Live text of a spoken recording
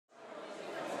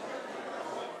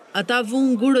Ata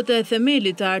vunë gurët e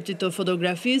themelit të artit të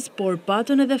fotografisë, por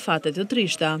patën edhe fatet të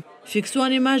trishta.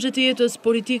 Fiksuan imazhe të jetës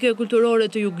politike kulturore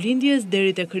të juglindjes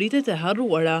deri tek ritet e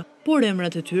harruara, por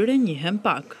emrat e tyre njihen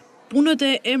pak. Punët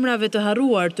e emrave të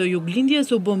harruar të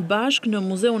juglindjes u bën bashkë në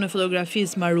Muzeun e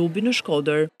Fotografisë Marubi në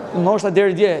Shkodër. Ndoshta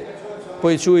deri dje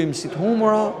po i quajmë si të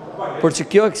humora, por që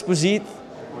kjo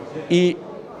ekspozit i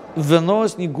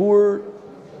vendos një gur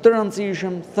të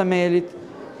rëndësishëm themelit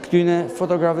këtyne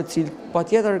fotografëve të cilë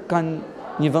patjetër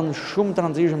kanë një vend shumë të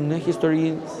rëndësishëm në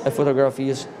historinë e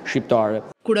fotografisë shqiptare.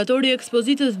 Kuratori i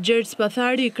ekspozitës Gjergj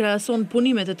Spathari krahason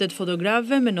punimet e 8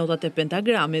 fotografëve me notat e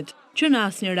pentagramit, që në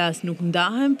asnjë rast nuk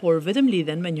ndahen, por vetëm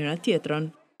lidhen me njëra tjetrën.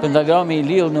 Pentagrami i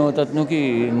lidh notat nuk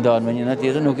i ndan me njëra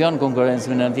tjetrën, nuk janë konkurrencë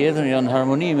me njëra tjetrën, janë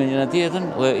harmoni me njëra tjetrën,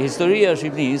 dhe historia e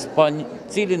Shqipërisë pa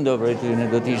cilin do prej tyre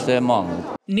do të ishte e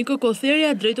mangut. Niko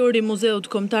Kotherja, drejtori i Muzeut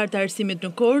Kombëtar të Arsimit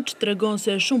në Korçë, tregon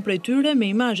se shumë prej tyre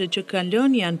me imazhe që kanë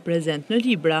lënë janë prezent në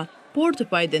libra, por të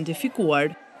pa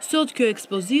identifikuar. Sot kjo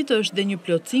ekspozitë është dhe një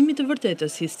plotësim i të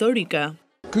vërtetës historike.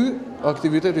 Ky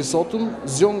aktivitet i sotëm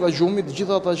zgjon nga gjumi të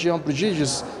gjithë ata që janë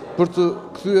përgjegjës për të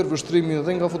kthyer vështrimin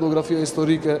dhe nga fotografia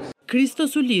historike.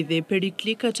 Kristos Ulidhi,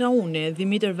 Perikli Kaçauni,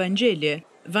 Dimitër Vangjeli,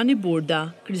 Vani Burda,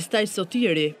 Kristaj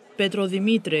Sotiri, Petro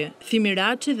Dimitri,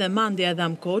 Thimiraçi dhe Mandja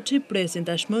Adam Koçi presin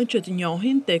tashmë që të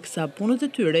njohin teksa punët e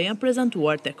tyre janë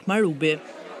prezantuar tek Marubi.